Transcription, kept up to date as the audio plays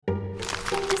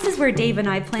where Dave and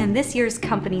I plan this year's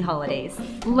company holidays.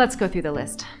 Let's go through the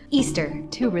list. Easter.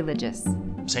 Too religious.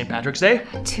 St. Patrick's Day?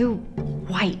 Too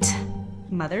white.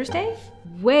 Mother's Day?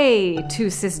 Way too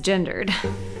cisgendered.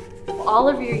 All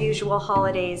of your usual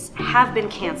holidays have been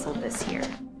canceled this year.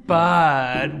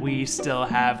 But we still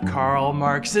have Karl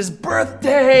Marx's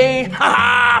birthday!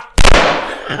 Ha!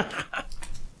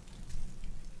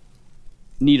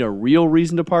 Need a real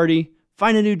reason to party?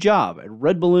 Find a new job at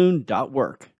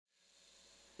redballoon.work.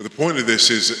 But the point of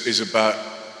this is about,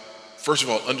 first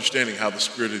of all, understanding how the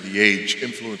spirit of the age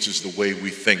influences the way we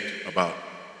think about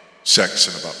sex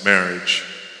and about marriage.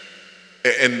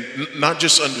 And not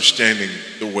just understanding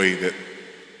the way that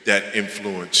that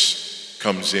influence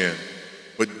comes in,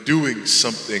 but doing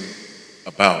something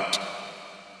about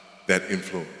that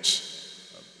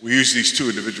influence. We use these two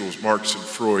individuals, Marx and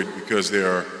Freud, because they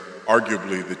are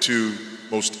arguably the two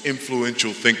most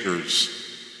influential thinkers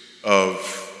of,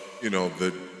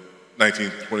 the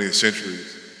 19th, 20th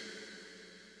centuries.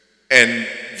 And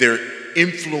their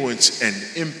influence and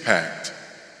impact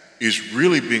is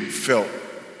really being felt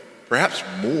perhaps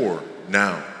more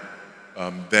now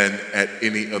than at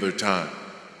any other time.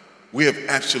 We have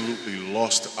absolutely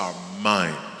lost our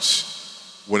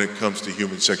minds when it comes to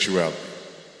human sexuality.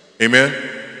 Amen?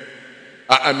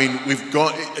 I mean, we've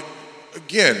gone,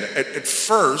 again, at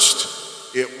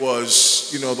first, it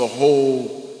was, the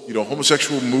whole,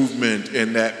 homosexual movement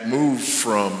and that move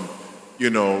from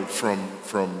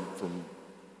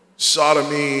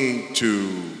sodomy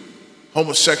to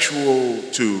homosexual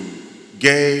to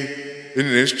gay. Isn't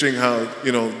it interesting how,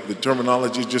 the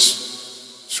terminology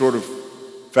just sort of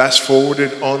fast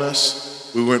forwarded on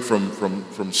us? We went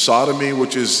from sodomy,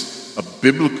 which is a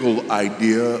biblical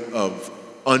idea of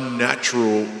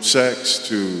unnatural sex,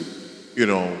 to,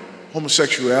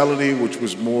 homosexuality, which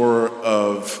was more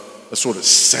of a sort of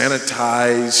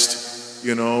sanitized,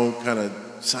 kind of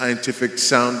scientific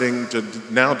sounding, to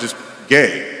now just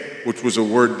gay, which was a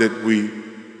word that we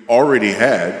already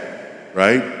had,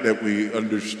 right, that we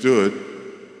understood,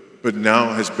 but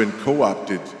now has been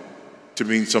co-opted to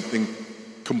mean something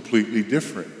completely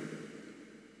different.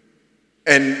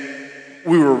 And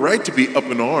we were right to be up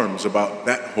in arms about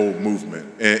that whole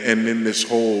movement and in this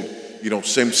whole,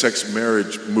 same-sex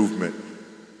marriage movement.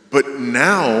 But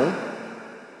now,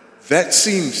 that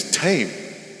seems tame.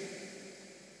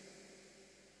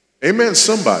 Amen,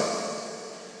 somebody.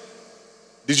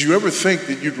 Did you ever think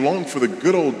that you'd long for the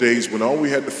good old days when all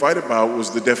we had to fight about was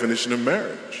the definition of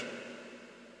marriage?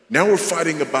 Now we're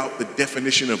fighting about the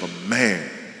definition of a man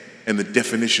and the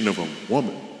definition of a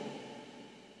woman.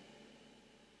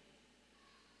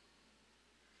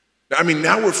 I mean,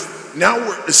 now we're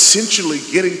essentially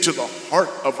getting to the heart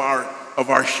of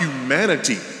our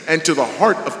humanity and to the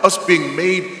heart of us being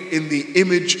made in the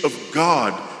image of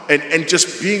God, and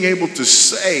just being able to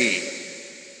say,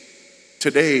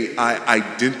 today I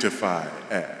identify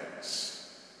as.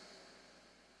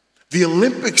 The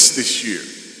Olympics this year.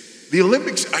 The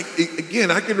Olympics, I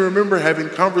can remember having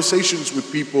conversations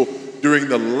with people during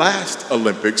the last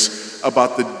Olympics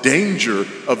about the danger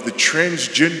of the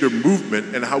transgender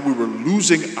movement and how we were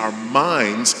losing our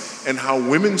minds and how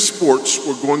women's sports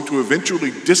were going to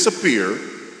eventually disappear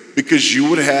because you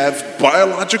would have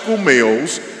biological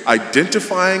males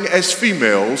identifying as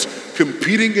females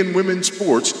competing in women's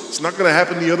sports. It's not going to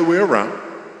happen the other way around.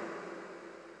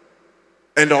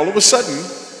 And all of a sudden,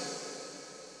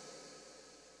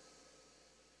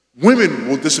 women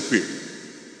will disappear.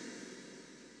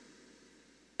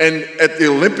 And at the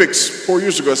Olympics 4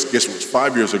 years ago, I guess it was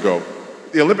 5 years ago,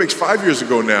 the Olympics 5 years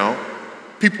ago now,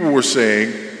 people were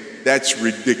saying, that's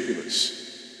ridiculous.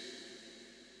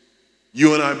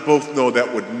 You and I both know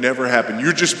that would never happen.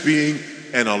 You're just being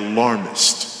an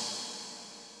alarmist.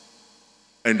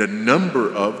 And a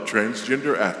number of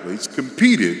transgender athletes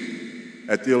competed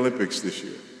at the Olympics this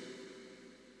year.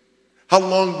 How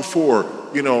long before,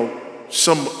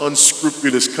 some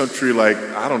unscrupulous country like,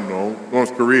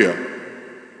 North Korea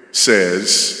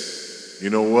says, you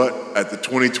know what, at the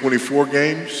 2024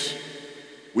 games,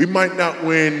 we might not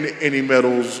win any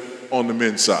medals on the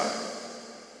men's side,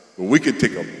 but we could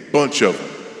take a bunch of them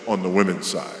on the women's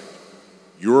side.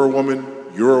 You're a woman,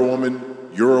 you're a woman,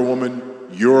 you're a woman,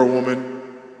 you're a woman.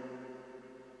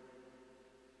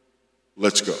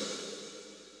 Let's go.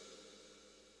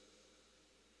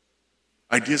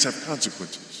 Ideas have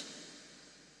consequences.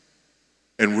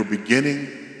 And we're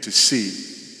beginning to see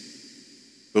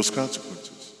those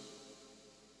consequences.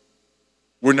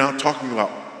 We're now talking about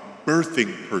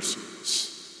birthing persons.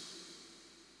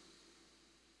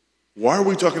 Why are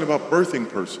we talking about birthing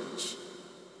persons?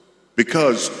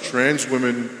 Because trans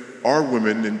women are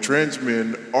women and trans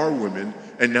men are women,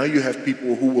 And now you have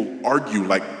people who will argue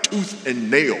like tooth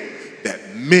and nail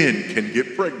that men can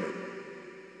get pregnant.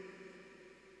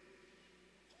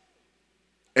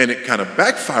 And it kind of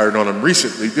backfired on them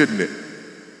recently, didn't it?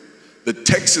 The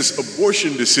Texas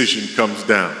abortion decision comes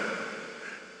down,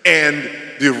 and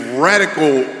the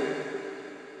radical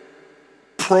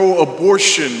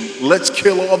pro-abortion, let's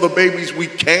kill all the babies we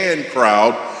can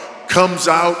crowd comes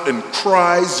out and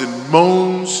cries and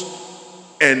moans,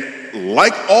 and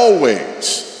like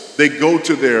always, they go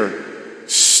to their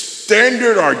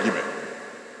standard argument.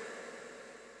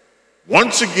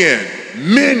 Once again,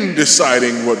 men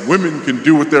deciding what women can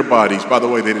do with their bodies. By the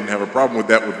way, they didn't have a problem with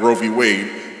that with Roe v. Wade,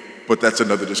 but that's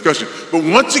another discussion. But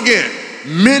once again,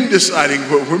 men deciding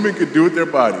what women could do with their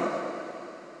body.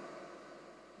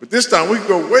 But this time we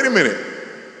go, wait a minute.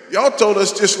 Y'all told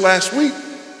us just last week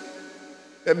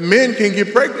that men can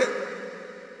get pregnant.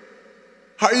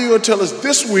 How are you going to tell us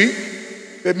this week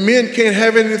that men can't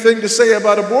have anything to say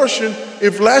about abortion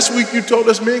if last week you told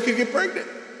us men could get pregnant?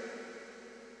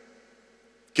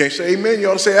 Can't say amen, you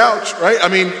ought to say ouch, right? I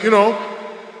mean,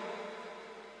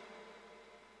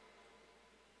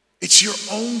 it's your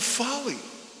own folly.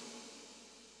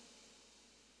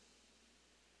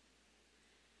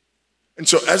 And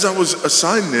so as I was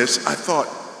assigned this, I thought,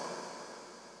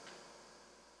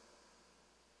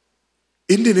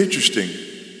 isn't it interesting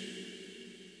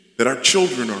that our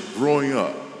children are growing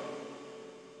up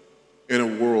in a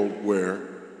world where,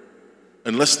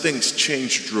 unless things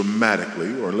change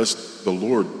dramatically, or unless the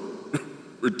Lord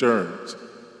returns,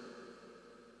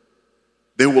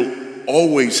 they will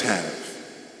always have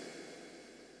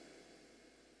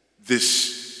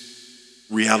this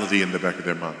reality in the back of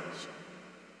their minds,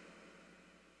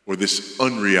 or this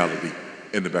unreality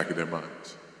in the back of their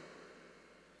minds.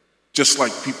 Just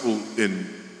like people in,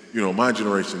 my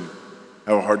generation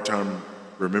have a hard time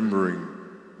remembering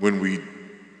when we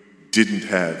didn't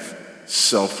have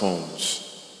cell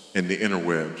phones and the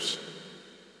interwebs.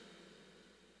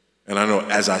 And I know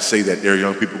as I say that, there are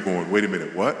young people going, wait a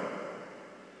minute, what?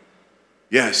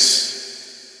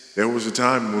 Yes, there was a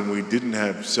time when we didn't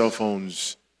have cell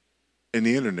phones and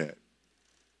the internet.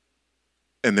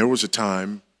 And there was a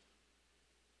time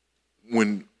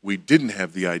when we didn't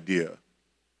have the idea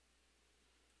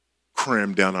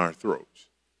crammed down our throats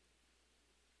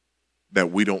that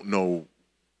we don't know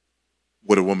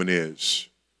what a woman is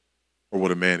or what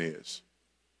a man is,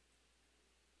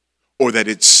 or that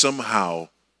it's somehow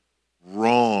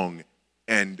wrong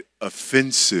and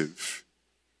offensive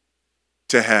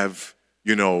to have,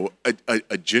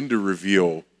 a gender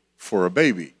reveal for a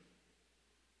baby.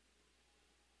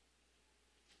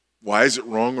 Why is it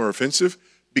wrong or offensive?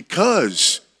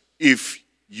 Because if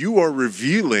you are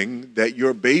revealing that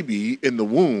your baby in the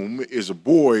womb is a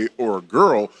boy or a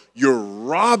girl, you're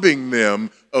robbing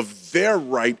them of their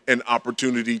right and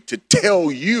opportunity to tell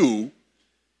you,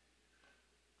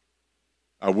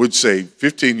 I would say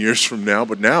 15 years from now,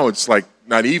 but now it's like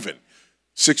not even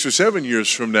 6 or 7 years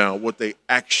from now, what they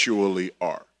actually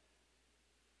are.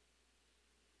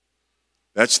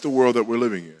 That's the world that we're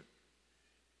living in.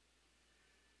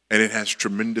 And it has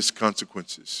tremendous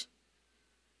consequences.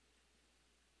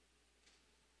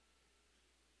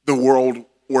 The world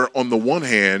where, on the one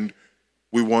hand,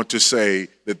 we want to say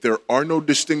that there are no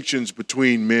distinctions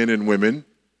between men and women,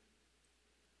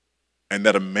 and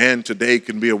that a man today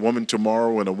can be a woman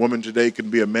tomorrow, and a woman today can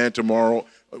be a man tomorrow.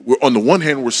 On the one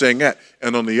hand, we're saying that.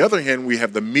 And on the other hand, we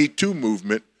have the Me Too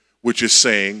movement, which is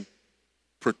saying,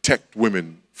 protect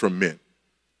women from men.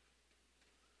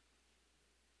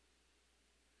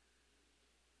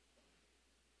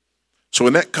 So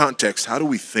in that context, how do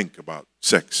we think about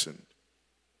sex?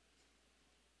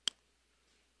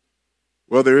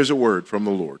 Well, there is a word from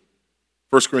the Lord.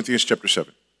 1 Corinthians chapter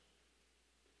 7.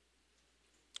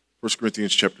 1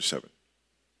 Corinthians chapter 7.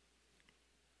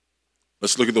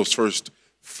 Let's look at those first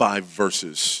 5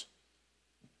 verses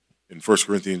in 1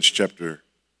 Corinthians chapter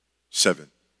 7.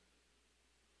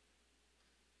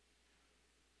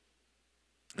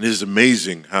 And it is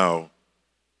amazing how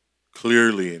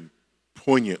clearly and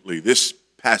poignantly this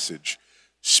passage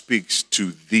speaks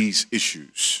to these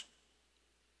issues.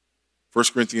 1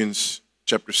 Corinthians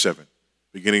chapter 7,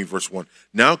 beginning verse 1.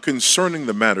 Now concerning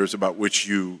the matters about which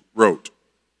you wrote,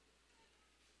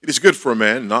 it is good for a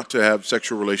man not to have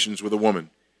sexual relations with a woman.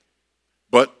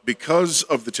 But because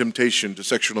of the temptation to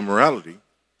sexual immorality,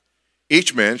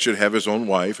 each man should have his own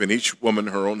wife and each woman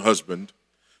her own husband.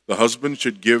 The husband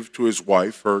should give to his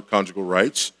wife her conjugal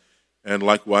rights, and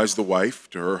likewise the wife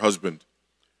to her husband.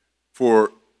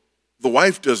 For the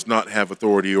wife does not have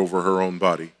authority over her own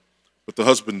body, but the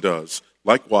husband does.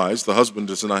 Likewise, the husband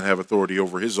does not have authority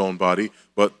over his own body,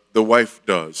 but the wife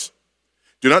does.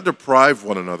 Do not deprive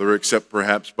one another, except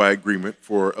perhaps by agreement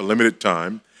for a limited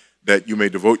time, that you may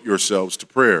devote yourselves to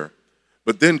prayer.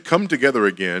 But then come together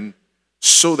again,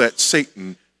 so that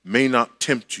Satan may not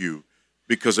tempt you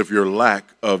because of your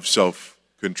lack of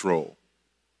self-control.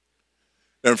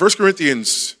 Now in 1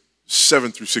 Corinthians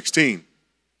 7 through 16,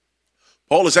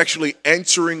 Paul is actually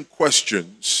answering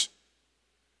questions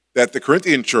that the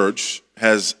Corinthian church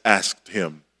has asked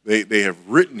him. They have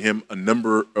written him a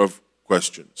number of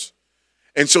questions.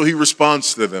 And so he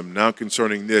responds to them, now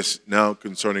concerning this, now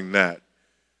concerning that,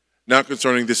 now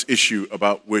concerning this issue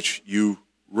about which you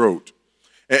wrote.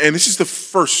 And this is the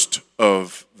first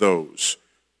of those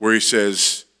where he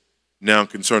says, now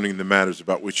concerning the matters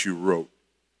about which you wrote.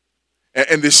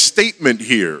 And this statement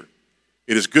here,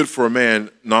 it is good for a man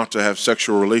not to have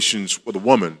sexual relations with a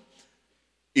woman,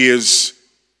 is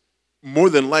more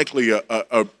than likely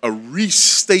a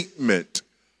restatement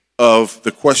of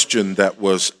the question that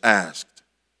was asked.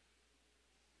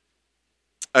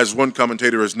 As one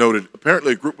commentator has noted,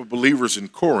 apparently a group of believers in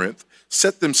Corinth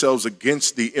set themselves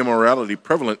against the immorality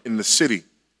prevalent in the city.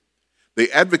 They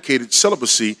advocated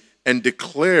celibacy and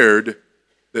declared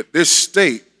that this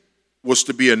state was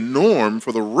to be a norm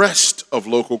for the rest of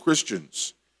local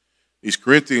Christians. These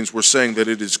Corinthians were saying that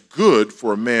it is good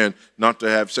for a man not to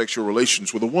have sexual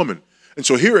relations with a woman. And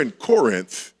so here in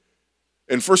Corinth,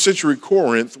 in first century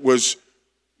Corinth, was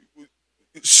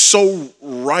so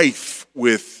rife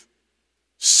with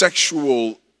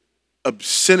sexual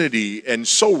obscenity and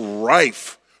so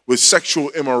rife with sexual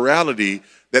immorality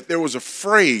that there was a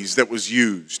phrase that was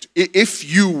used. If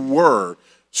you were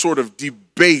sort of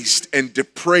debased and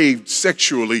depraved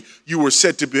sexually, you were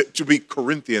said to be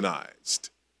Corinthianized.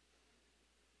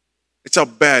 It's how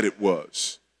bad it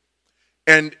was.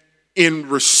 And in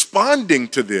responding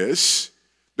to this,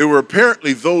 there were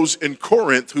apparently those in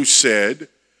Corinth who said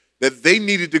that they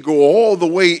needed to go all the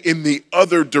way in the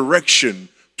other direction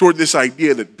toward this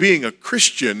idea that being a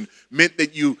Christian meant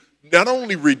that you not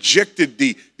only rejected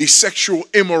the sexual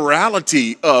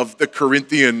immorality of the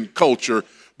Corinthian culture,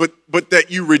 but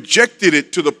that you rejected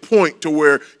it to the point to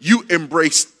where you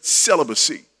embraced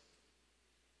celibacy.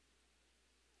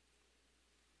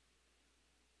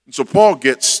 And so Paul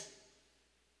gets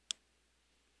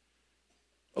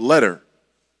a letter,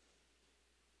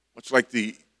 much like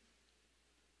the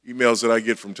emails that I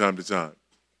get from time to time.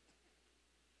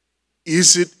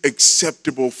 Is it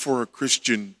acceptable for a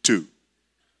Christian to?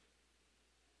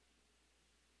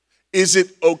 Is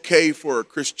it okay for a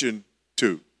Christian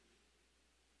to?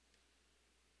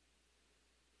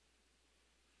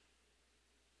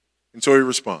 And so he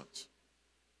responds.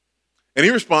 And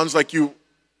he responds like you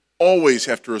always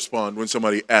have to respond when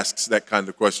somebody asks that kind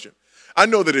of question. I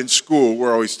know that in school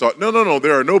we're always taught, no,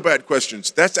 there are no bad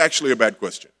questions. That's actually a bad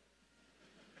question.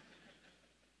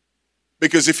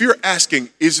 Because if you're asking,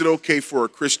 is it okay for a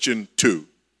Christian to?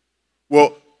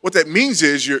 Well, what that means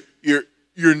is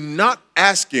you're not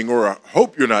asking, or I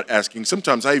hope you're not asking,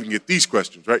 sometimes I even get these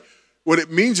questions, right? What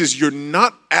it means is you're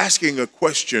not asking a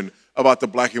question about the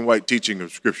black and white teaching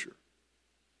of Scripture.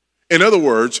 In other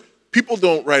words, people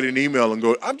don't write an email and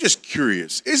go, I'm just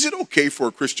curious, is it okay for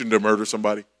a Christian to murder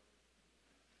somebody?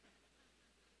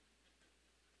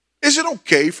 Is it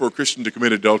okay for a Christian to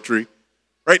commit adultery?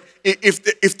 Right?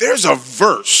 If there's a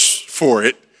verse for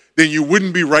it, then you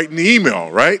wouldn't be writing the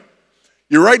email, right?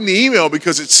 You're writing the email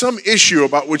because it's some issue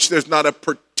about which there's not a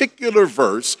particular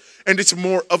verse, and it's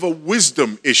more of a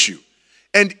wisdom issue.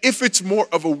 And if it's more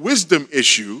of a wisdom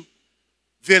issue,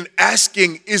 then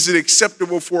asking, is it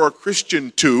acceptable for a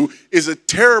Christian to, is a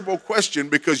terrible question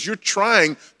because you're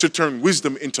trying to turn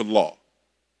wisdom into law.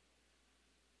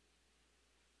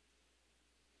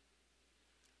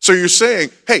 So you're saying,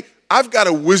 hey, I've got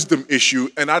a wisdom issue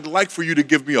and I'd like for you to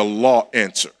give me a law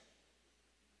answer.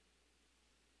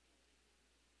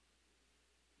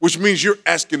 Which means you're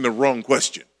asking the wrong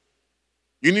question.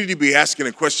 You need to be asking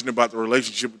a question about the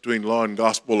relationship between law and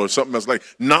gospel or something else, like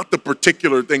not the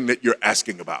particular thing that you're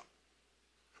asking about.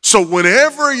 So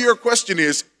whenever your question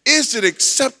is it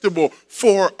acceptable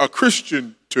for a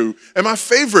Christian to? And my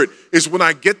favorite is when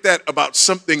I get that about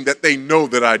something that they know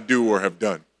that I do or have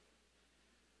done.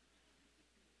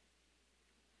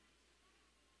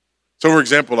 So, for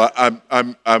example,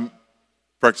 I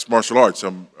practice martial arts.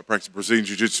 I practice Brazilian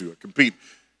Jiu-Jitsu. I compete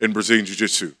in Brazilian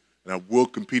Jiu-Jitsu. And I will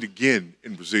compete again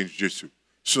in Brazilian Jiu-Jitsu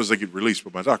as soon as I get released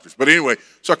by my doctors. But anyway,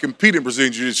 so I compete in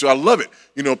Brazilian Jiu-Jitsu. I love it.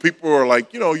 You know, people are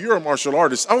like, you're a martial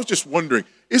artist. I was just wondering,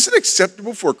 is it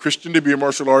acceptable for a Christian to be a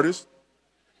martial artist?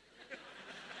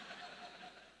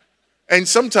 And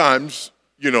sometimes,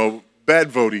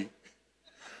 bad Vody,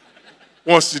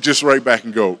 wants to just write back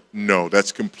and go, no,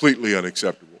 that's completely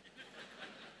unacceptable.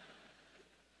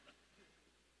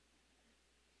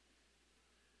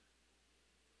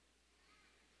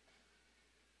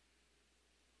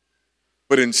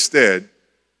 But instead,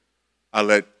 I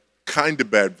let Kinda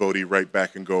Bad Vody write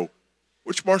back and go,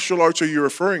 which martial arts are you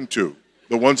referring to?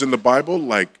 The ones in the Bible,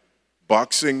 like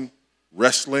boxing,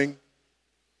 wrestling,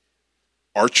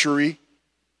 archery?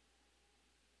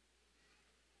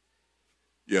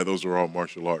 Yeah, those are all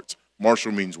martial arts.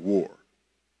 Martial means war.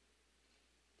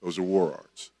 Those are war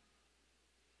arts.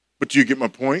 But do you get my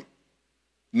point?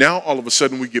 Now, all of a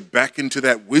sudden, we get back into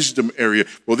that wisdom area.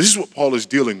 Well, this is what Paul is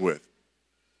dealing with.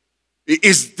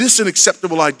 Is this an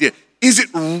acceptable idea? Is it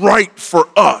right for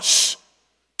us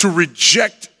to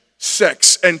reject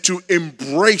sex and to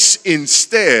embrace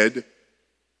instead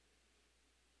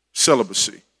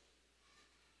celibacy?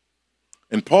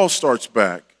 And Paul starts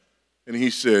back and he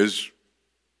says,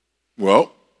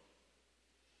 well,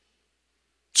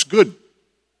 it's good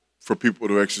for people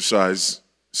to exercise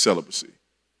celibacy,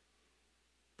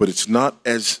 but it's not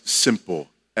as simple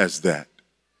as that.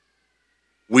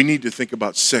 We need to think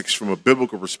about sex from a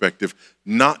biblical perspective,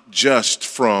 not just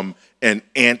from an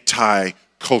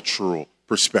anti-cultural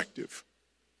perspective.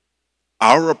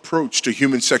 Our approach to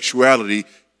human sexuality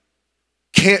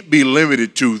can't be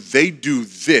limited to they do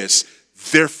this,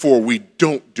 therefore we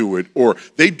don't do it, or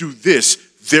they do this,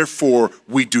 therefore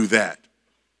we do that.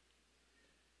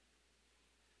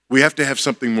 We have to have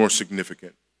something more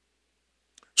significant.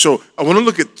 So I want to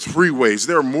look at 3 ways.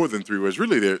 There are more than 3 ways.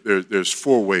 Really, there's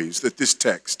 4 ways that this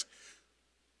text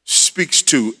speaks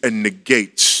to and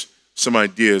negates some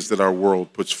ideas that our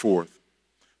world puts forth.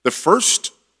 The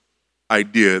first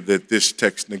idea that this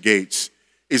text negates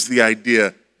is the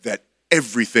idea that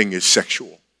everything is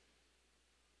sexual.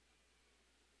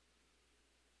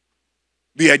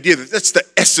 The idea that that's the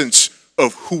essence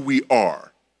of who we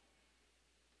are.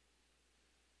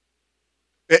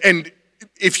 And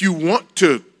if you want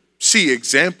to see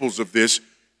examples of this,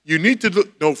 you need to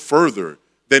look no further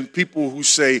than people who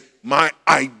say, my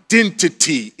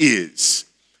identity is.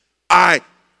 I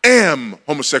am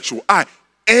homosexual. I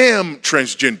am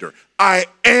transgender. I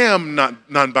am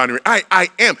non-binary. I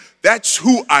am. That's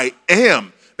who I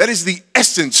am. That is the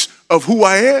essence of who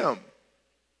I am.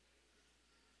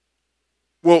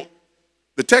 Well,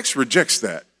 the text rejects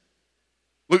that.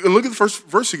 Look at the first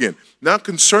verse again. Now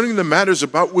concerning the matters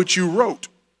about which you wrote.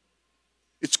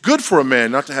 It's good for a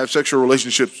man not to have sexual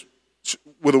relationships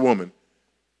with a woman.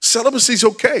 Celibacy is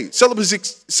okay.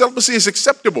 Celibacy is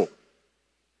acceptable.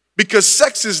 Because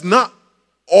sex is not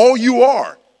all you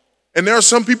are. And there are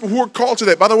some people who are called to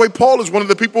that. By the way, Paul is one of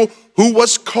the people who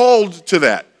was called to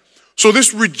that. So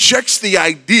this rejects the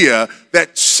idea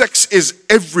that sex is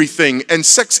everything and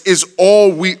sex is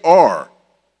all we are.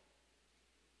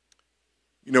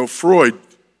 You know, Freud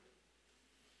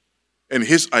and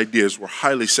his ideas were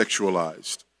highly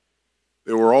sexualized.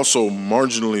 They were also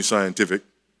marginally scientific,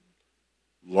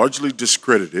 largely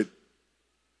discredited,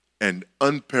 and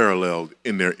unparalleled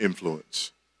in their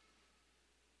influence.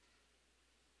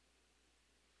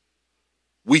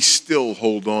 We still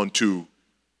hold on to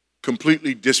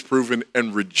completely disproven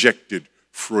and rejected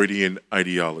Freudian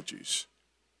ideologies.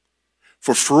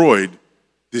 For Freud,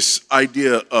 this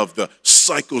idea of the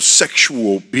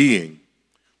psychosexual being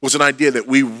was an idea that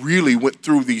we really went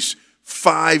through these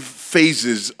 5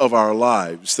 phases of our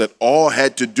lives that all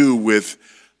had to do with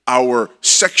our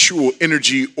sexual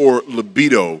energy or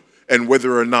libido and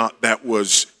whether or not that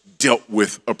was dealt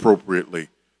with appropriately.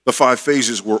 The 5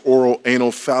 phases were oral,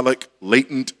 anal, phallic,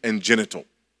 latent, and genital.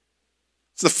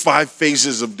 It's the 5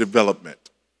 phases of development.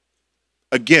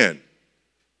 Again,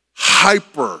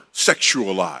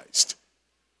 hyper-sexualized.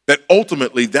 That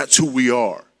ultimately, that's who we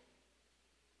are.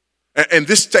 And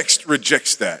this text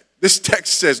rejects that. This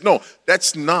text says, no,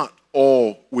 that's not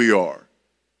all we are.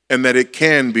 And that it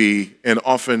can be, and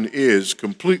often is,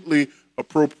 completely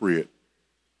appropriate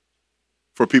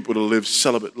for people to live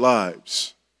celibate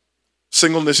lives.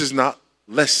 Singleness is not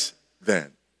less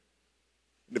than.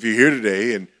 And if you're here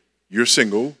today and you're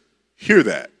single, hear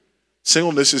that.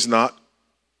 Singleness is not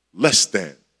less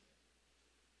than.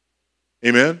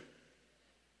 Amen?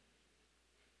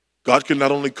 God can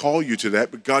not only call you to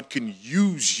that, but God can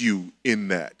use you in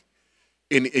that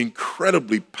in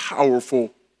incredibly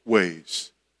powerful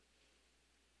ways.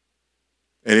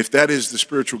 And if that is the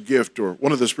spiritual gift or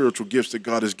one of the spiritual gifts that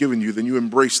God has given you, then you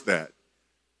embrace that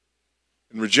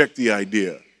and reject the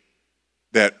idea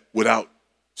that without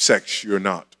sex you're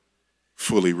not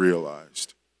fully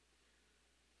realized.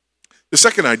 The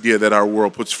second idea that our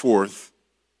world puts forth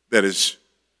that is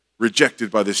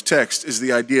rejected by this text is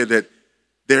the idea that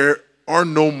there are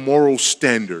no moral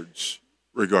standards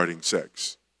regarding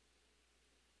sex.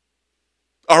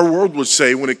 Our world would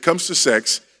say when it comes to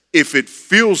sex, if it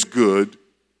feels good,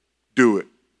 do it.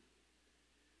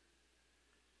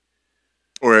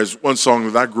 Or as one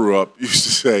song that I grew up used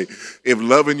to say, if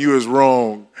loving you is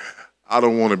wrong, I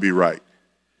don't want to be right.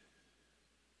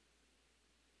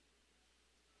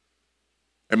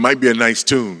 It might be a nice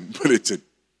tune, but it's a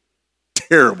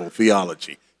terrible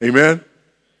theology. Amen?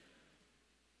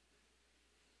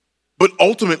 But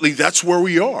ultimately, that's where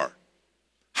we are.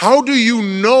 How do you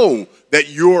know that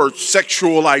your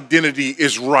sexual identity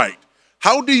is right?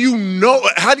 How do you know?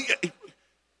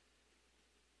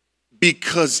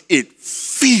 Because it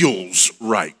feels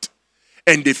right.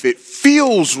 And if it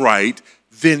feels right,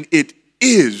 then it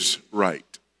is right.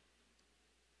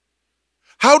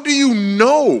 How do you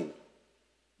know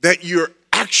that you're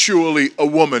actually a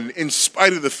woman in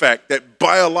spite of the fact that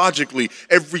biologically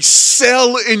every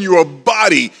cell in your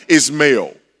body is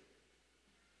male?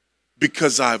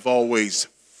 Because I've always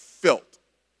felt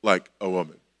like a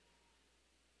woman.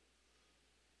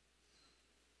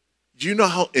 Do you know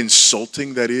how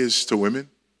insulting that is to women?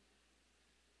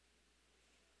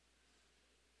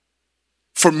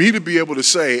 For me to be able to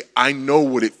say, I know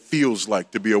what it feels like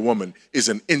to be a woman is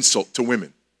an insult to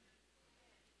women.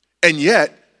 And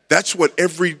yet, that's what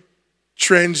every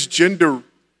transgender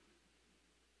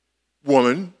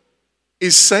woman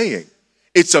is saying.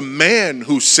 It's a man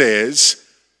who says,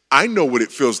 I know what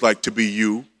it feels like to be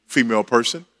you, female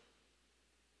person.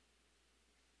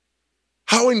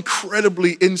 How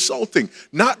incredibly insulting,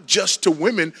 not just to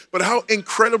women, but how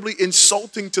incredibly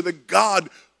insulting to the God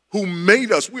who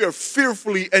made us. We are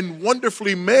fearfully and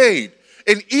wonderfully made.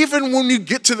 And even when you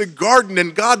get to the garden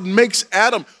and God makes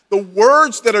Adam, the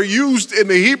words that are used in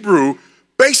the Hebrew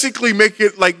basically make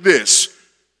it like this.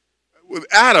 With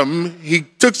Adam, he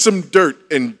took some dirt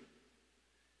and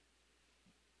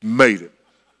made it.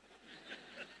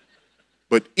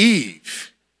 But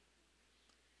Eve,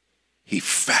 he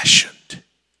fashioned.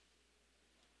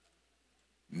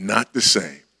 Not the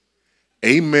same.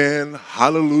 Amen.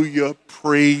 Hallelujah.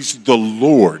 Praise the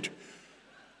Lord.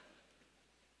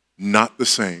 Not the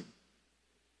same.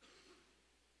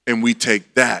 And we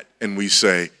take that and we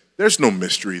say, there's no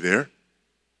mystery there.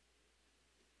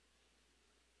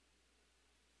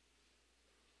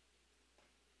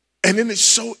 And then it's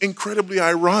so incredibly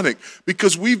ironic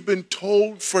because we've been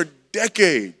told for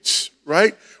decades,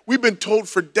 right? We've been told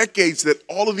for decades that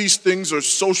all of these things are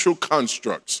social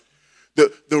constructs.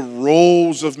 The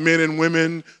roles of men and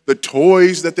women, the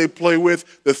toys that they play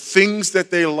with, the things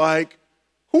that they like.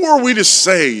 Who are we to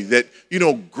say that,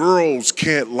 girls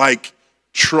can't like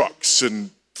trucks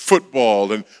and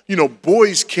football and,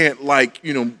 boys can't like,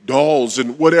 dolls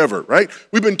and whatever, right?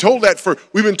 We've been told that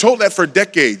for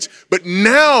decades. But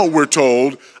now we're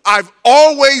told, I've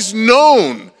always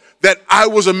known that I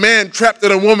was a man trapped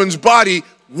in a woman's body.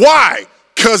 Why?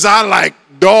 Because I like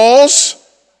dolls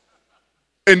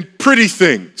and pretty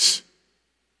things.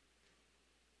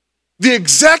 The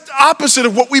exact opposite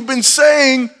of what we've been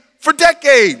saying for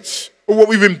decades, or what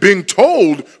we've been being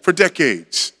told for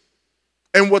decades.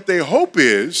 And what they hope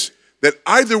is that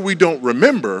either we don't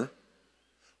remember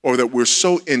or that we're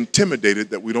so intimidated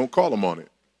that we don't call them on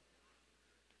it.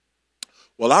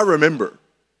 Well, I remember,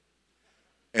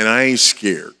 and I ain't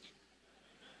scared.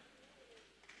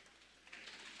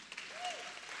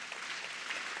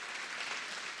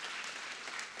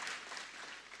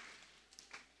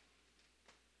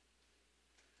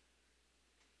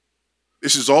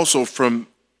 This is also from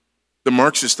the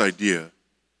Marxist idea,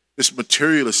 this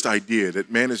materialist idea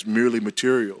that man is merely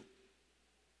material.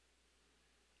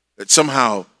 That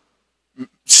somehow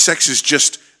sex is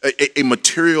just a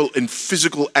material and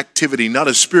physical activity, not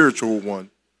a spiritual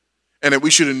one. And that we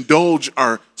should indulge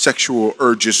our sexual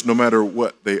urges no matter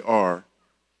what they are.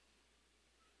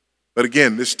 But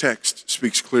again, this text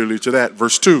speaks clearly to that.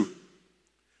 Verse 2,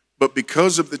 but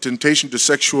because of the temptation to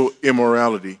sexual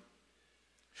immorality,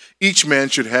 each man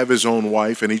should have his own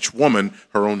wife and each woman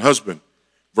her own husband.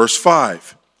 Verse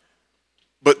 5,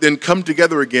 but then come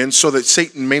together again so that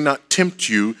Satan may not tempt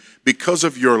you because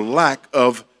of your lack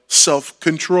of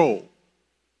self-control.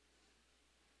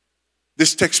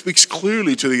 This text speaks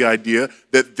clearly to the idea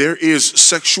that there is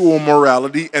sexual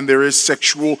morality and there is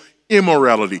sexual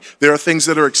immorality. There are things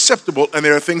that are acceptable and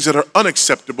there are things that are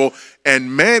unacceptable,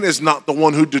 and man is not the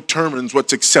one who determines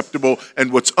what's acceptable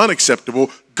and what's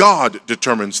unacceptable. God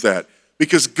determines that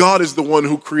because God is the one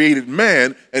who created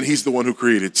man and he's the one who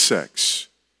created sex.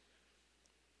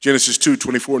 Genesis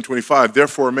 2:24 and 25,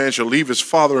 therefore a man shall leave his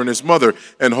father and his mother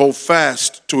and hold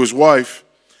fast to his wife,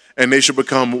 and they shall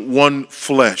become one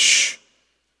flesh.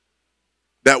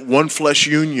 That one flesh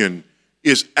union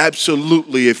is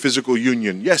absolutely a physical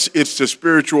union. Yes, it's a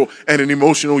spiritual and an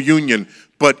emotional union,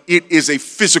 but it is a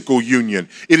physical union.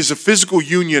 It is a physical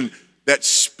union that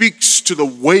speaks to the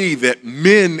way that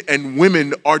men and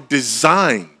women are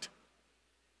designed.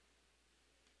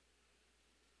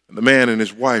 And the man and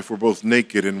his wife were both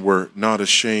naked and were not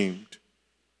ashamed.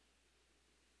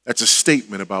 That's a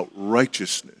statement about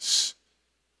righteousness.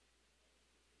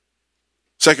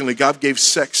 Secondly, God gave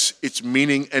sex its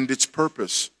meaning and its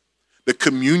purpose. The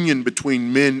communion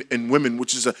between men and women,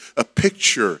 which is a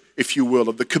picture, if you will,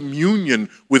 of the communion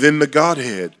within the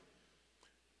Godhead.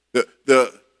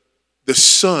 The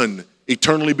Son,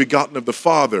 eternally begotten of the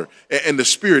Father, and the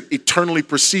Spirit, eternally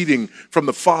proceeding from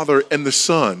the Father and the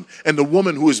Son, and the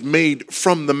woman who is made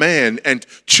from the man, and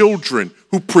children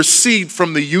who proceed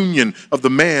from the union of the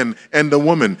man and the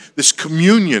woman. This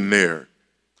communion there.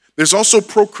 There's also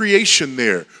procreation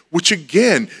there, which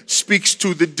again speaks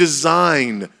to the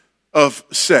design of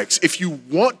sex. If you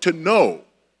want to know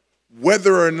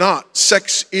whether or not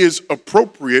sex is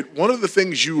appropriate, one of the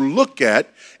things you look at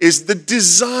is the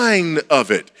design of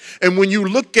it. And when you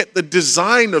look at the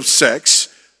design of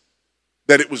sex,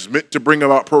 that it was meant to bring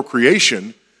about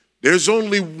procreation, there's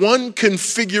only one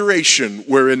configuration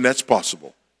wherein that's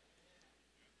possible.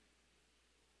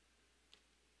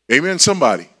 Amen,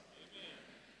 somebody.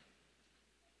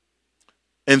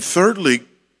 And thirdly,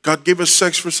 God gave us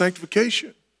sex for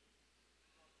sanctification,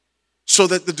 so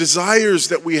that the desires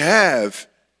that we have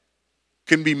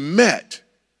can be met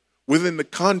within the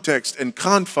context and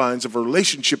confines of a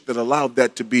relationship that allowed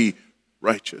that to be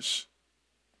righteous.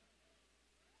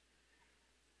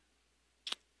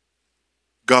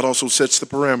 God also sets the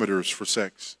parameters for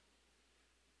sex.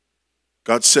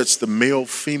 God sets the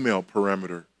male-female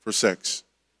parameter for sex.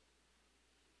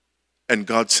 And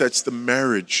God sets the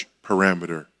marriage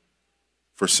parameter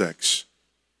for sex.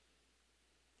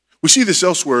 We see this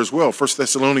elsewhere as well, 1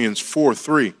 Thessalonians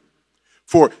 4:3.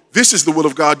 For this is the will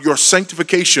of God, your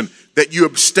sanctification, that you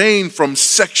abstain from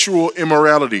sexual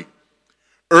immorality.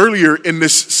 Earlier in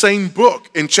this same book,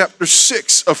 in chapter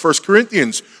 6 of 1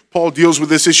 Corinthians, Paul deals with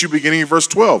this issue beginning in verse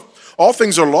 12. All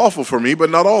things are lawful for me, but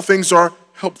not all things are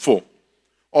helpful.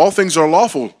 All things are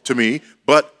lawful to me,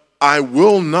 but I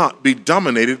will not be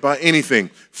dominated by anything.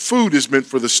 Food is meant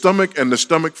for the stomach, and the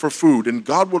stomach for food, and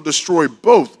God will destroy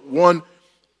both one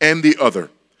and the other.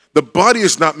 The body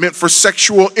is not meant for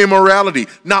sexual immorality,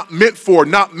 not meant for,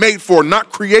 not made for,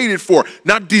 not created for,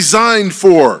 not designed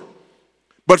for,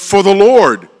 but for the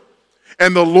Lord,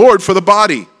 and the Lord for the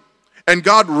body. And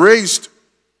God raised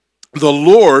the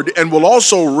Lord and will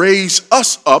also raise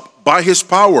us up by his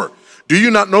power. Do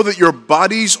you not know that your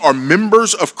bodies are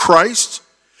members of Christ?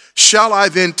 Shall I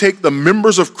then take the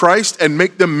members of Christ and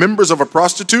make them members of a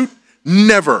prostitute?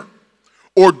 Never.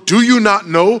 Or do you not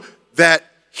know that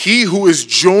he who is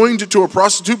joined to a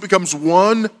prostitute becomes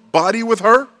one body with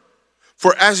her?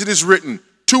 For as it is written,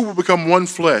 two will become one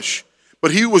flesh.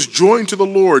 But he who is joined to the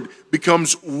Lord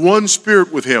becomes one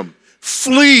spirit with him.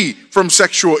 Flee from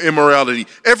sexual immorality.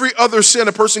 Every other sin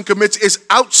a person commits is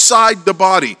outside the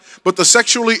body, but the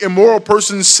sexually immoral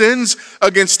person sins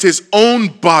against his own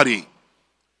body.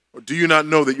 Or do you not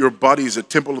know that your body is a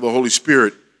temple of the Holy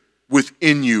Spirit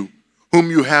within you, whom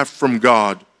you have from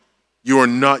God? You are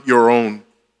not your own,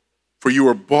 for you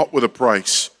are bought with a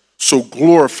price. So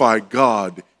glorify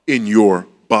God in your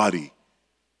body.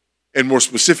 And more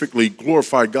specifically,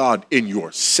 glorify God in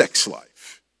your sex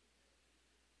life.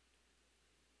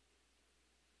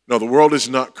 Now, the world is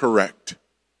not correct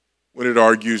when it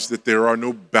argues that there are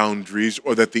no boundaries,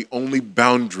 or that the only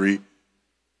boundary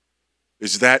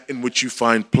is that in which you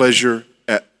find pleasure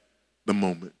at the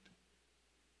moment.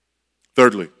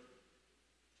 Thirdly,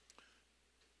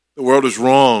 the world is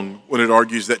wrong when it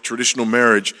argues that traditional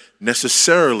marriage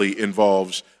necessarily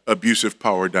involves abusive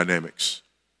power dynamics.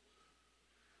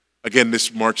 Again,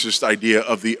 this Marxist idea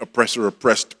of the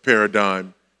oppressor-oppressed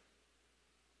paradigm,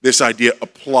 this idea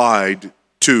applied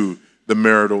to the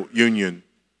marital union.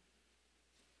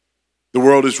 The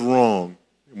world is wrong,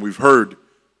 and we've heard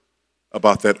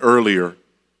about that earlier.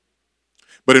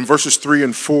 But in verses 3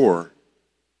 and 4,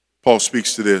 Paul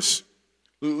speaks to this.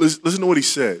 Listen to what he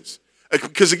says.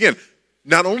 Because again,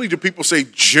 not only do people say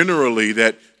generally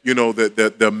that,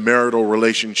 that the marital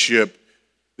relationship,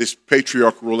 this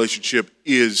patriarchal relationship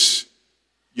is,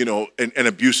 an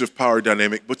abusive power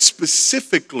dynamic, but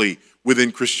specifically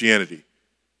within Christianity,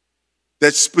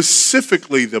 that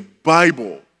specifically the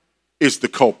Bible is the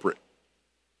culprit.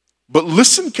 But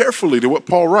listen carefully to what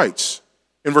Paul writes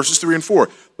in verses 3 and 4.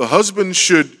 The husband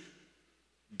should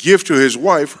give to his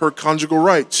wife her conjugal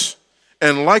rights,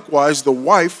 and likewise the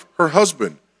wife her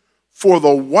husband. For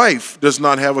the wife does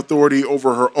not have authority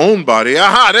over her own body.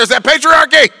 Aha, there's that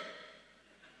patriarchy.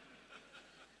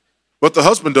 But the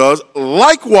husband does.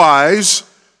 Likewise,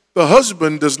 the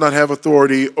husband does not have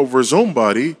authority over his own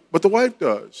body, but the wife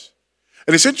does.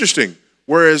 And it's interesting.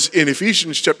 Whereas in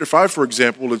Ephesians chapter 5, for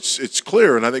example, it's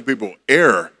clear, and I think people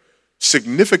err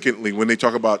significantly when they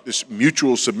talk about this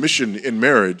mutual submission in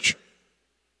marriage.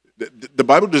 The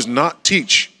Bible does not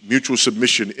teach mutual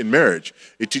submission in marriage.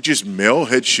 It teaches male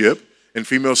headship and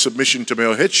female submission to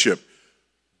male headship.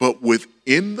 But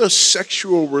within the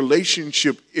sexual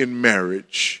relationship in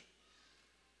marriage,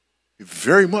 it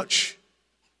very much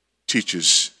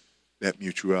teaches that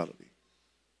mutuality.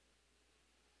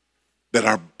 That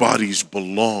our bodies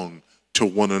belong to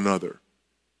one another.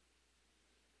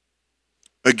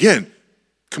 Again,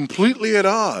 completely at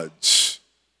odds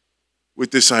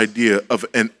with this idea of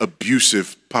an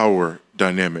abusive power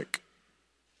dynamic.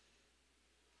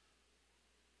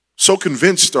 So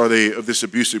convinced are they of this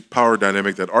abusive power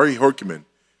dynamic that Ari Horkeman,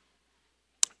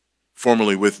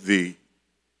 formerly with the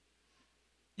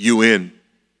UN,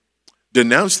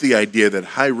 denounced the idea that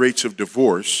high rates of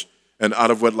divorce and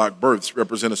out-of-wedlock births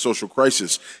represent a social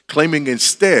crisis, claiming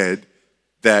instead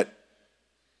that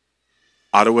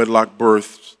out-of-wedlock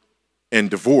births and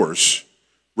divorce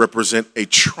represent a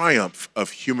triumph of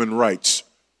human rights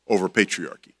over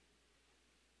patriarchy.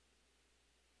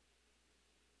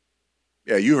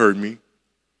 Yeah, you heard me.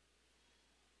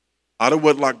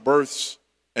 Out-of-wedlock births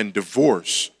and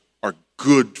divorce are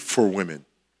good for women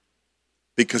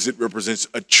because it represents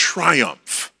a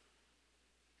triumph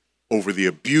over the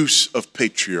abuse of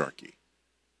patriarchy.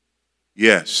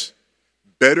 Yes,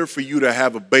 better for you to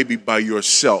have a baby by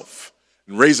yourself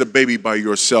and raise a baby by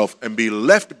yourself and be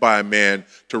left by a man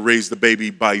to raise the baby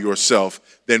by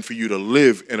yourself than for you to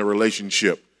live in a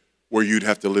relationship where you'd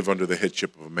have to live under the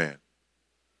headship of a man.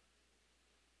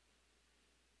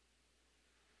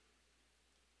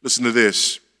 Listen to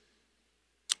this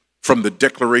from the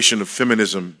Declaration of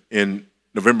Feminism in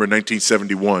November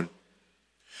 1971.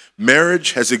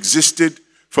 Marriage has existed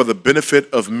for the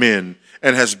benefit of men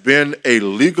and has been a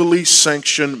legally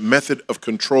sanctioned method of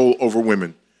control over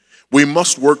women. We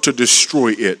must work to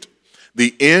destroy it.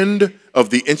 The end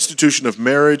of the institution of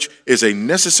marriage is a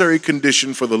necessary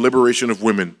condition for the liberation of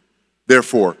women.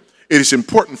 Therefore, it is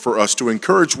important for us to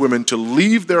encourage women to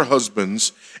leave their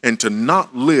husbands and to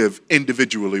not live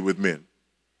individually with men.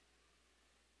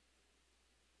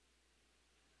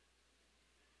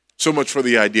 So much for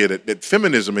the idea that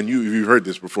feminism, and you've heard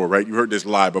this before, right? You heard this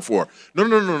lie before.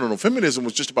 No. Feminism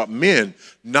was just about men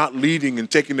not leading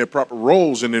and taking their proper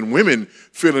roles and then women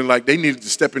feeling like they needed to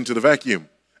step into the vacuum.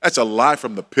 That's a lie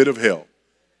from the pit of hell.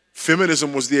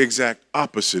 Feminism was the exact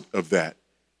opposite of that.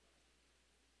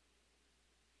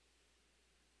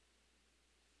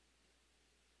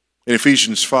 In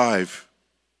Ephesians 5,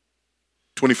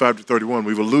 25 to 31,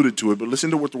 we've alluded to it, but listen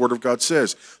to what the Word of God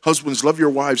says. Husbands, love your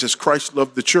wives as Christ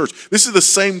loved the church. This is the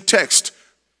same text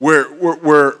where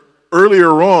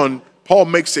earlier on, Paul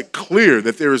makes it clear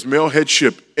that there is male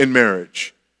headship in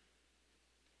marriage.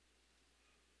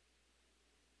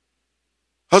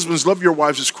 Husbands, love your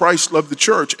wives as Christ loved the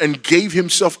church and gave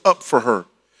himself up for her,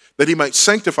 that he might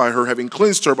sanctify her, having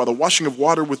cleansed her by the washing of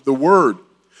water with the word,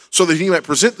 so that he might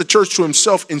present the church to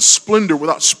himself in splendor,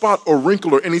 without spot or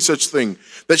wrinkle or any such thing,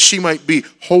 that she might be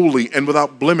holy and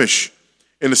without blemish.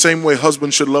 In the same way,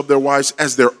 husbands should love their wives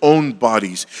as their own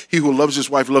bodies. He who loves his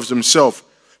wife loves himself.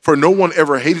 For no one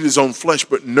ever hated his own flesh,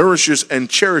 but nourishes and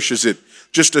cherishes it,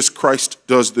 just as Christ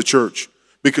does the church,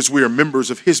 because we are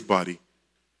members of his body.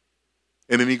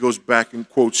 And then he goes back and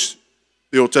quotes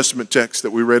the Old Testament text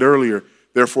that we read earlier.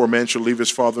 Therefore, a man shall leave his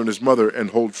father and his mother and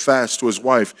hold fast to his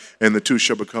wife, and the two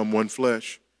shall become one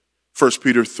flesh. 1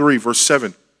 Peter 3, verse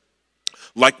 7.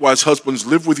 Likewise, husbands,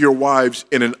 live with your wives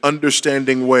in an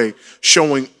understanding way,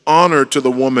 showing honor to the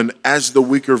woman as the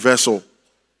weaker vessel,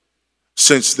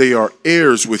 since they are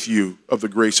heirs with you of the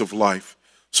grace of life,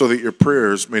 so that your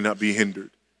prayers may not be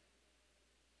hindered.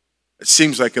 It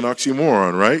seems like an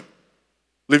oxymoron, right?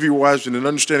 Live your wives in an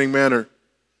understanding manner,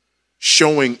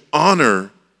 showing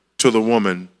honor to the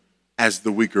woman as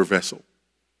the weaker vessel.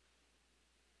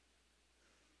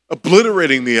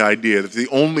 Obliterating the idea that the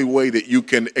only way that you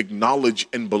can acknowledge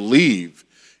and believe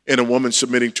in a woman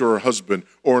submitting to her husband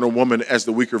or in a woman as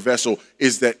the weaker vessel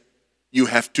is that you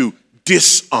have to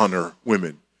dishonor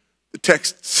women. The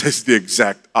text says the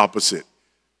exact opposite.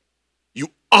 You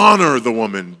honor the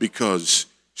woman because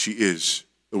she is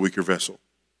the weaker vessel.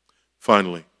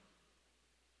 Finally,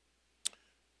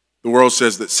 the world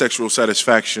says that sexual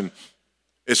satisfaction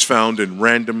is found in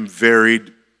random,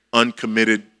 varied,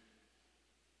 uncommitted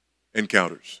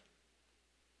encounters.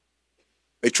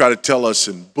 They try to tell us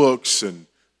in books and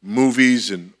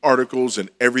movies and articles and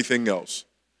everything else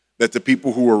that the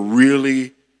people who are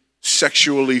really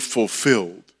sexually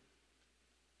fulfilled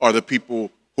are the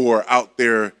people who are out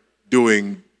there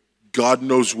doing God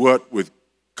knows what with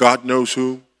God knows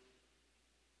who.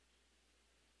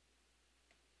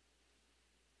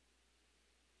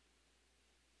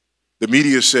 The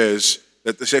media says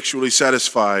that the sexually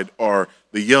satisfied are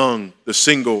the young, the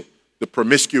single, the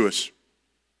promiscuous,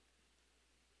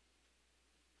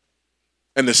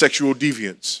 and the sexual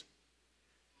deviants.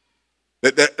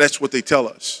 That's what they tell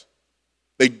us.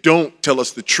 They don't tell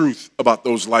us the truth about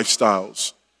those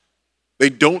lifestyles. They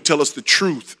don't tell us the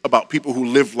truth about people who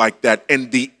live like that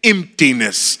and the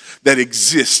emptiness that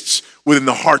exists within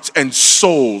the hearts and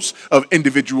souls of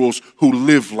individuals who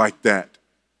live like that.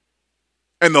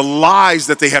 And the lies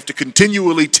that they have to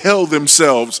continually tell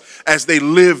themselves as they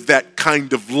live that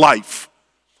kind of life.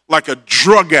 Like a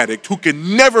drug addict who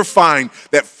can never find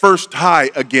that first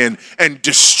high again and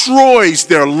destroys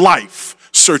their life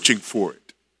searching for it.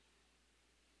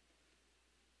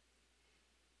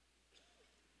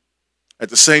 At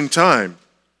the same time,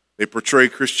 they portray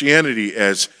Christianity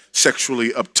as sexually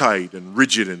uptight and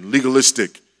rigid and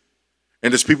legalistic,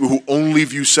 and as people who only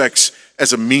view sex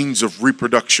as a means of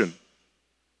reproduction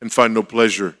and find no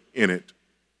pleasure in it.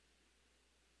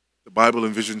 The Bible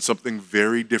envisions something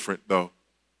very different, though.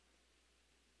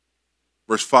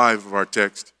 Verse 5 of our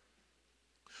text.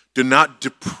 Do not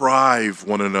deprive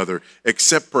one another,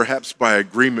 except perhaps by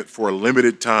agreement for a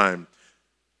limited time,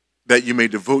 that you may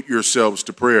devote yourselves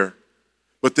to prayer.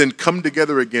 But then come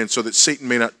together again so that Satan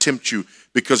may not tempt you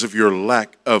because of your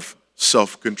lack of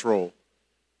self-control.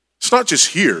 It's not just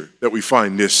here that we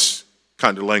find this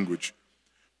kind of language.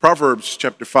 Proverbs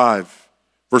chapter 5,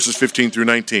 verses 15 through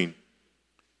 19.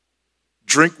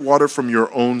 Drink water from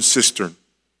your own cistern,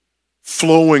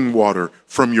 flowing water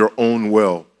from your own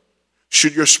well.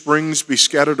 Should your springs be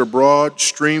scattered abroad,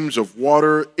 streams of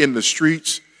water in the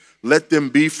streets, let them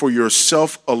be for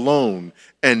yourself alone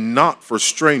and not for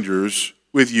strangers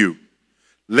with you.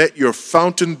 Let your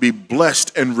fountain be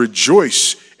blessed and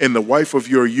rejoice in the wife of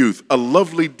your youth, a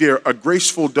lovely deer, a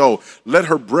graceful doe. Let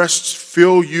her breasts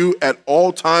fill you at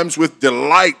all times with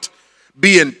delight.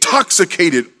 Be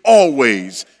intoxicated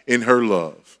always in her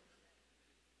love.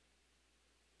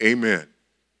 Amen.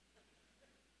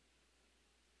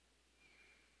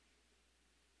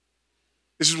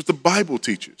 This is what the Bible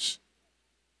teaches.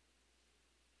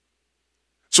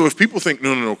 So if people think,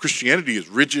 no, Christianity is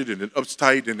rigid and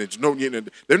uptight and it's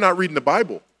they're not reading the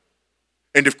Bible.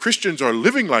 And if Christians are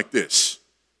living like this,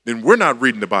 then we're not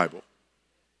reading the Bible.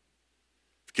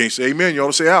 If you can't say amen, you ought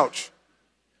to say ouch.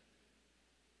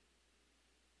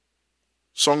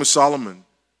 Song of Solomon,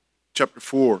 chapter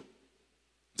 4.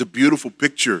 It's a beautiful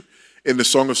picture in the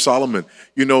Song of Solomon.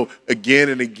 Again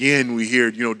and again we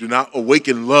hear, do not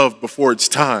awaken love before it's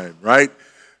time, right?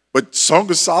 But Song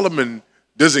of Solomon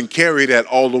doesn't carry that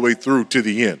all the way through to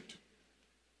the end.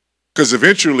 Because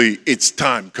eventually its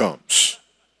time comes.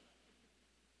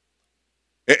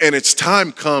 And its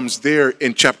time comes there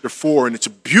in chapter 4, and it's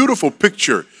a beautiful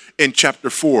picture in chapter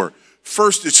 4.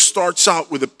 First, it starts out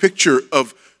with a picture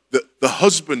of the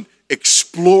husband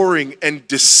exploring and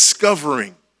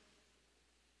discovering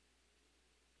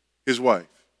his wife.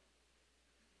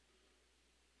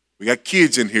 We got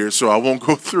kids in here, so I won't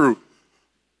go through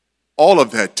all of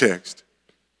that text.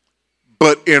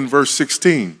 But in verse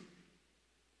 16,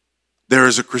 there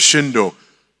is a crescendo.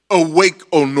 Awake,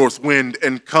 O north wind,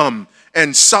 and come,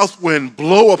 and south wind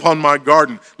blow upon my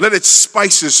garden. Let its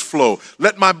spices flow.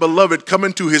 Let my beloved come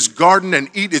into his garden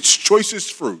and eat its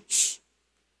choicest fruits.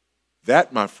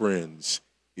 That, my friends,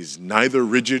 is neither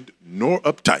rigid nor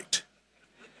uptight.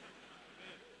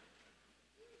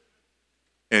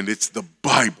 And it's the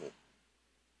Bible.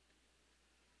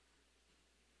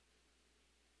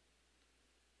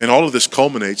 And all of this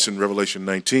culminates in Revelation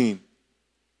 19.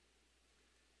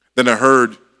 Then I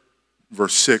heard,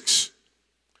 verse 6,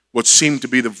 what seemed to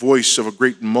be the voice of a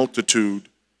great multitude,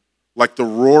 like the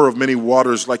roar of many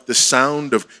waters, like the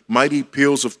sound of mighty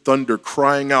peals of thunder,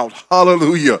 crying out,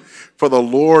 Hallelujah, for the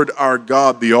Lord our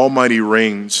God, the Almighty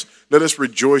reigns. Let us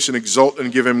rejoice and exult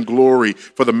and give him glory,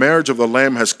 for the marriage of the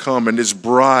Lamb has come, and his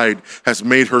bride has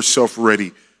made herself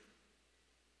ready.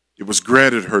 It was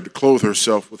granted her to clothe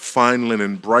herself with fine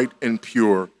linen, bright and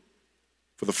pure,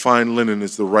 for the fine linen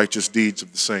is the righteous deeds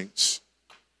of the saints.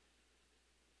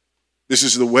 This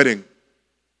is the wedding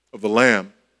of the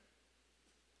Lamb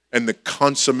and the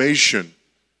consummation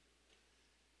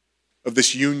of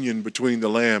this union between the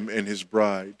Lamb and his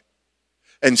bride.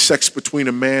 And sex between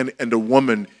a man and a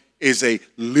woman is a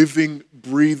living,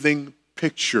 breathing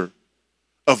picture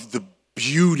of the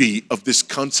beauty of this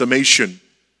consummation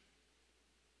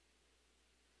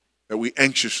that we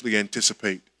anxiously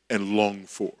anticipate and long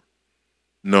for.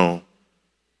 No,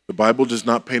 the Bible does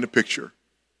not paint a picture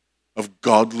of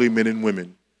godly men and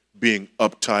women being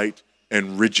uptight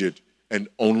and rigid and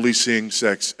only seeing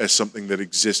sex as something that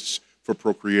exists for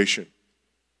procreation.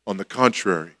 On the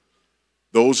contrary,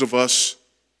 those of us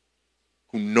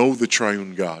who know the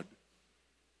triune God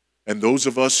and those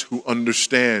of us who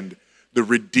understand the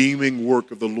redeeming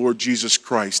work of the Lord Jesus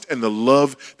Christ and the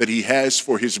love that he has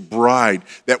for his bride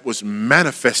that was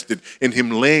manifested in him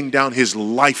laying down his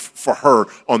life for her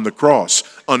on the cross,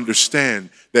 understand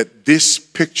that this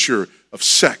picture of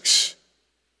sex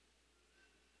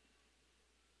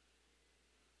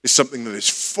is something that is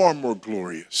far more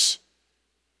glorious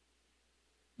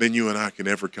than you and I can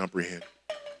ever comprehend.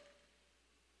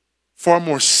 Far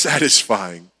more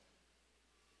satisfying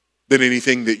than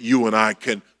anything that you and I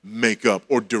can make up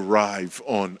or derive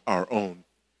on our own.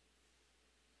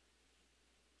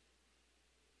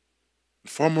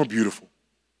 Far more beautiful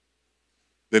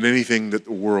than anything that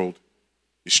the world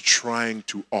is trying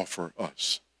to offer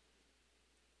us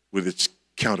with its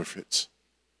counterfeits.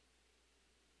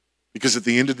 Because at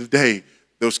the end of the day,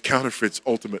 those counterfeits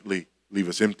ultimately leave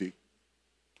us empty.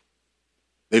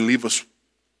 They leave us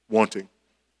wanting.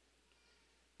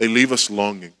 They leave us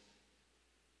longing.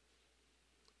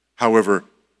 However,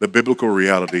 the biblical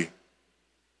reality,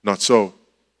 not so.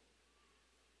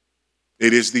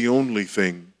 It is the only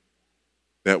thing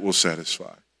that will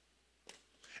satisfy.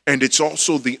 And it's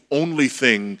also the only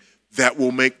thing that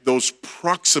will make those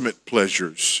proximate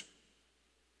pleasures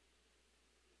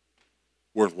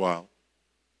worthwhile.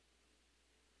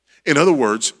 In other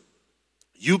words,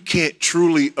 you can't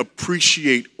truly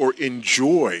appreciate or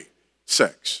enjoy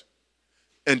sex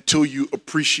until you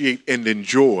appreciate and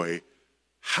enjoy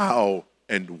how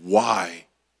and why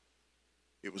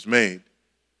it was made.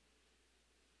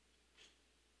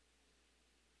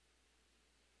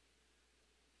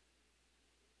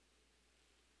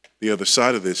 The other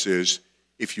side of this is,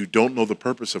 if you don't know the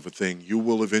purpose of a thing, you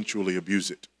will eventually abuse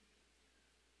it.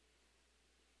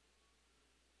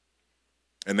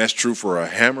 And that's true for a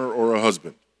hammer or a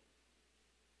husband.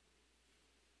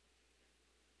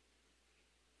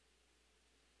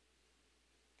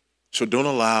 So don't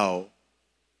allow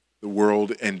the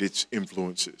world and its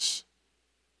influences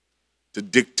to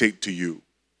dictate to you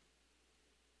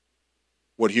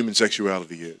what human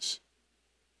sexuality is.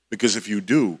 Because if you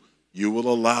do, you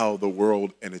will allow the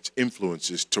world and its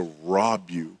influences to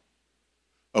rob you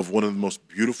of one of the most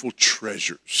beautiful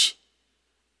treasures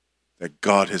that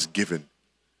God has given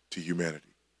to humanity.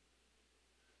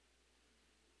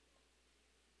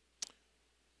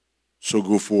 So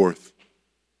go forth.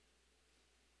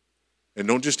 And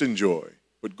don't just enjoy,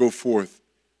 but go forth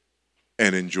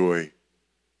and enjoy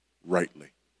rightly.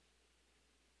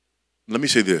 Let me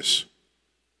say this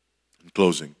in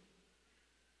closing.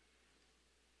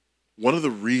 One of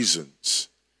the reasons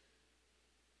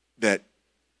that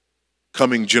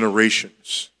coming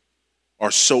generations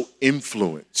are so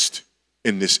influenced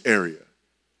in this area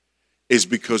is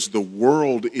because the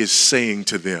world is saying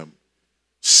to them,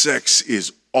 sex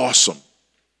is awesome.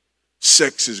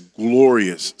 Sex is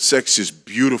glorious. Sex is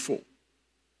beautiful.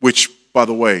 Which, by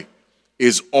the way,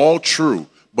 is all true.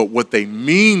 But what they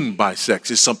mean by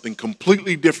sex is something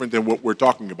completely different than what we're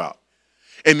talking about.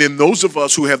 And then those of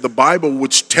us who have the Bible,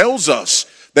 which tells us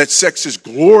that sex is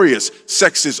glorious,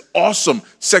 sex is awesome,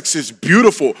 sex is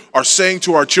beautiful, are saying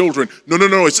to our children,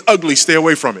 no, it's ugly, stay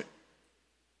away from it.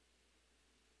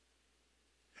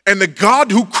 And the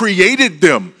God who created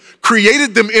them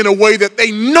in a way that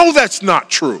they know that's not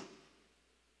true.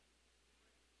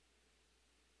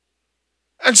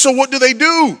 And so what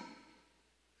do?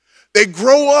 They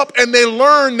grow up and they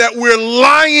learn that we're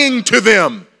lying to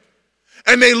them.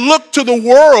 And they look to the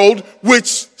world, which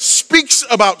speaks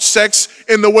about sex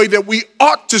in the way that we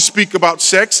ought to speak about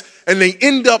sex, and they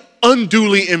end up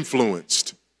unduly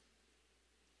influenced.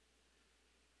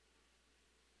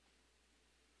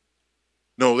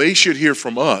 No, they should hear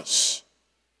from us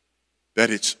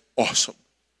that it's awesome.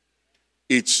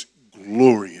 It's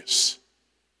glorious.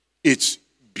 It's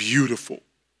beautiful.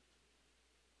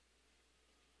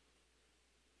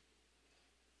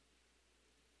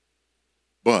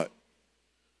 But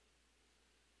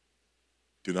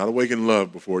do not awaken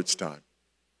love before it's time.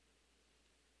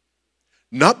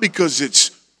 Not because it's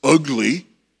ugly,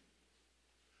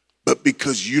 but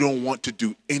because you don't want to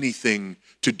do anything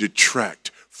to detract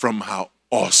from how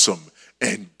awesome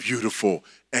and beautiful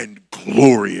and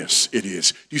glorious it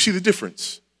is. Do you see the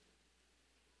difference?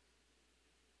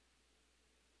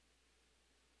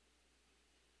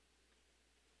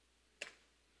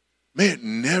 may it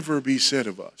never be said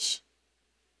of us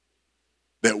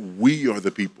that we are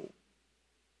the people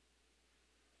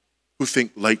who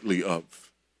think lightly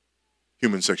of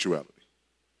human sexuality.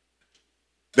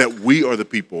 That we are the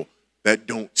people that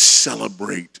don't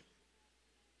celebrate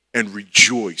and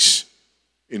rejoice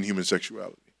in human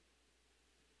sexuality.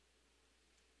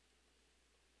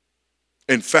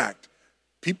 In fact,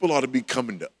 people ought to be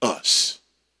coming to us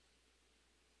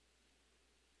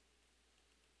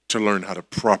to learn how to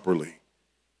properly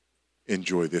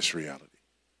enjoy this reality.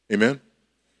 Amen?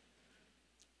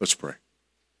 Let's pray.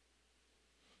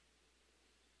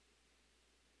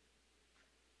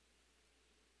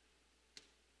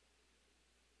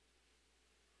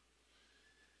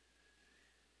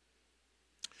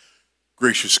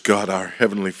 Gracious God, our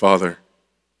Heavenly Father,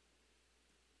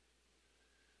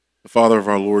 the Father of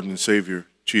our Lord and Savior,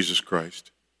 Jesus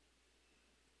Christ,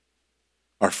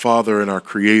 our Father and our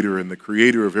Creator and the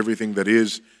Creator of everything that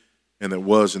is and that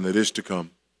was and that is to come.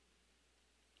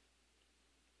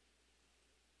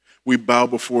 We bow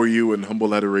before you in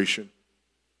humble adoration,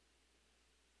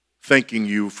 thanking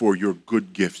you for your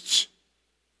good gifts,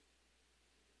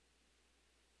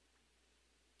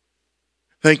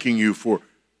 thanking you for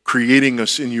creating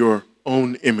us in your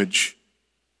own image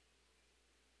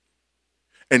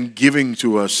and giving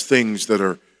to us things that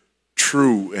are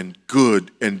true and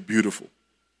good and beautiful.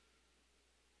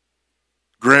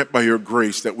 Grant by your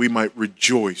grace that we might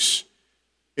rejoice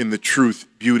in the truth,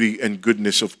 beauty, and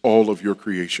goodness of all of your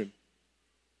creation.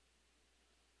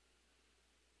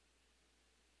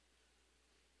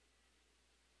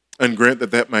 And grant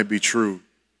that that might be true,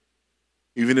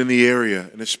 even in the area,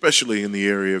 and especially in the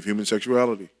area of human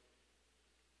sexuality.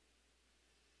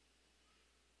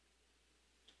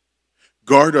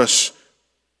 Guard us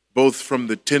both from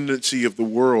the tendency of the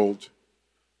world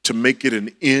to make it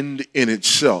an end in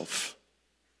itself,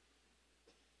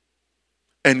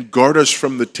 and guard us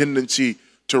from the tendency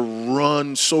to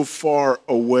run so far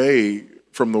away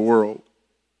from the world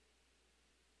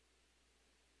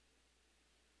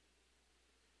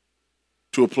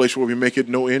to a place where we make it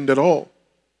no end at all.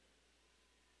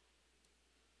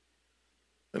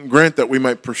 And grant that we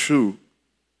might pursue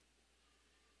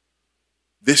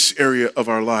this area of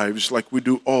our lives like we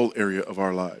do all area of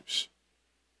our lives.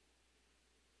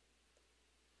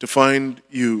 To find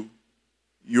you,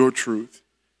 your truth,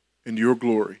 and your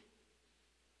glory,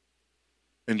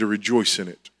 and to rejoice in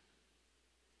it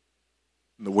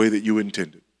in the way that you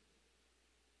intended.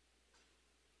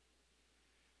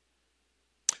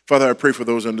 Father, I pray for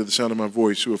those under the sound of my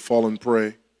voice who have fallen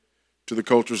prey to the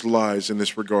culture's lies in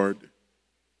this regard,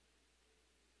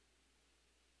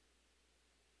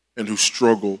 and who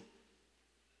struggle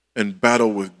and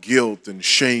battle with guilt and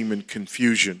shame and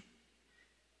confusion.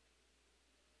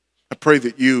 I pray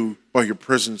that you, by your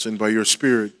presence and by your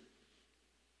Spirit,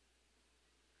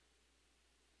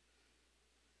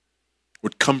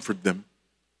 would comfort them,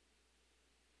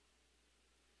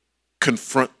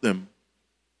 confront them,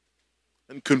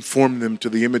 and conform them to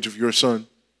the image of your Son,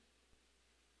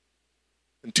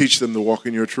 and teach them to walk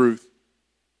in your truth.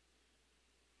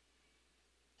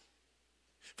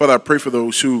 Father, I pray for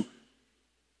those who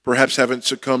perhaps haven't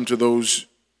succumbed to those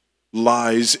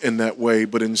lies in that way,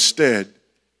 but instead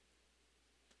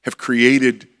have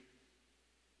created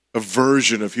a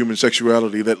version of human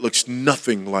sexuality that looks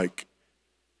nothing like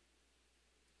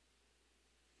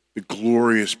the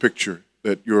glorious picture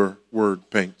that your word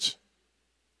paints.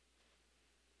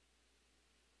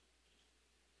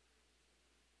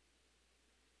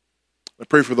 I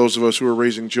pray for those of us who are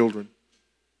raising children,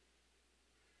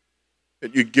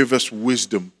 that you give us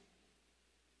wisdom,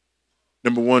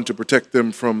 number one, to protect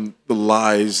them from the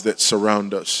lies that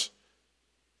surround us.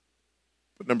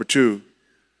 But number two,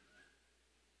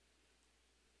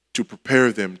 to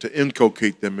prepare them, to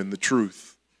inculcate them in the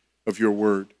truth of your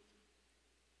word,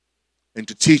 and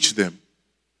to teach them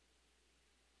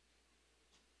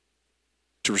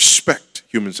to respect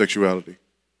human sexuality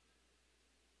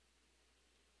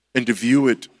and to view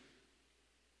it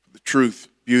for the truth,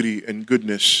 beauty, and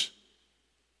goodness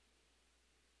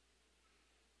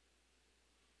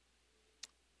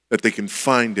that they can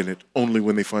find in it only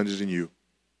when they find it in you.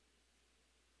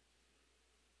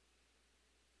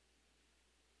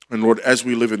 And Lord, as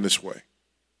we live in this way,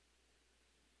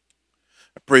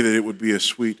 I pray that it would be a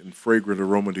sweet and fragrant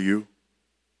aroma to you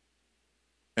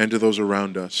and to those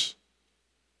around us.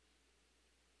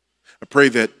 I pray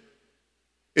that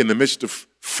in the midst of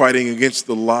fighting against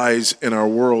the lies in our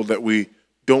world, that we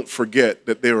don't forget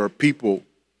that there are people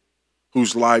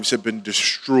whose lives have been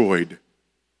destroyed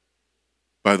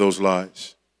by those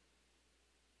lies.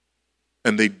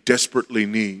 And they desperately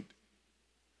need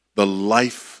the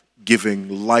life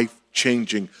life-giving,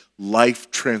 life-changing,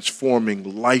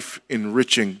 life-transforming,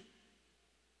 life-enriching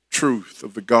truth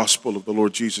of the gospel of the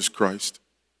Lord Jesus Christ.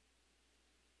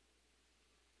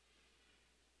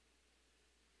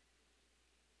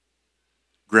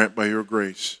 Grant by your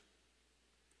grace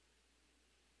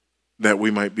that we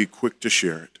might be quick to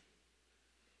share it.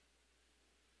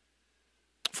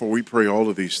 For we pray all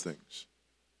of these things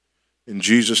in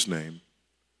Jesus' name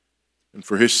and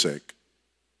for his sake.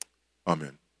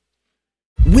 Amen.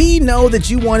 We know that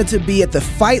you wanted to be at the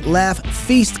Fight, Laugh,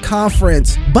 Feast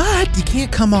conference, but you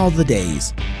can't come all the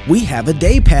days. We have a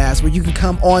day pass where you can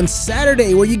come on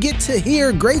Saturday, where you get to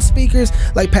hear great speakers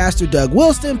like Pastor Doug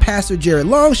Wilson, Pastor Jared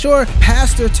Longshore,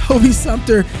 Pastor Toby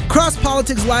Sumter, Cross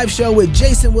Politics Live Show with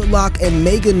Jason Whitlock and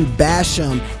Megan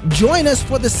Basham. Join us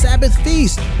for the Sabbath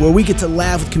Feast, where we get to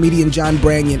laugh with comedian John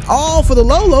Branyan, all for the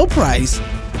low, low price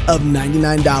of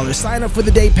 $99. Sign up for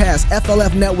the day pass,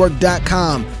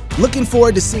 flfnetwork.com. Looking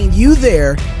forward to seeing you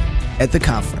there at the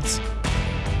conference.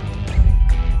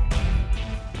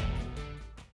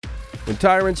 When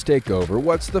tyrants take over,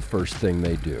 what's the first thing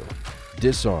they do?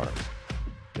 Disarm.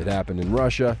 It happened in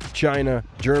Russia, China,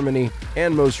 Germany,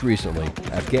 and most recently,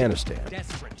 Afghanistan.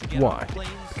 Why?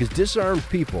 Because disarmed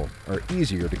people are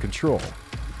easier to control.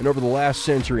 And over the last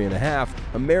century and a half,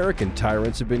 American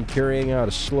tyrants have been carrying out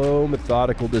a slow,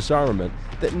 methodical disarmament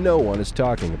that no one is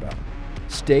talking about.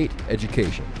 State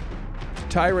education.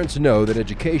 Tyrants know that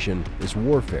education is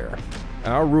warfare.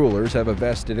 Our rulers have a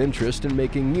vested interest in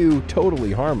making you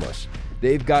totally harmless.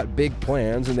 They've got big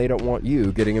plans and they don't want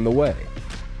you getting in the way.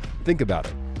 Think about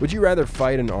it. Would you rather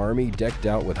fight an army decked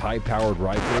out with high-powered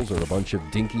rifles or a bunch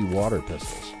of dinky water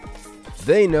pistols?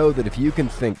 They know that if you can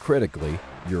think critically,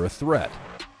 you're a threat.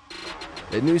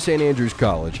 At New St. Andrews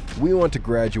College, we want to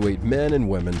graduate men and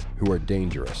women who are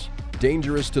dangerous.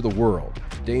 Dangerous to the world,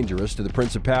 dangerous to the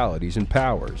principalities and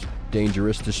powers,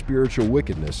 dangerous to spiritual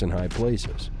wickedness in high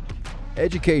places.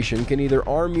 Education can either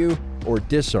arm you or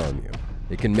disarm you.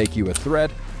 It can make you a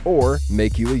threat or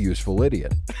make you a useful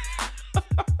idiot.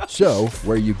 So,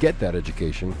 where you get that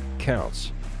education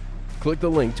counts. Click the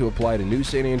link to apply to New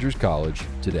St. Andrews College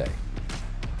today.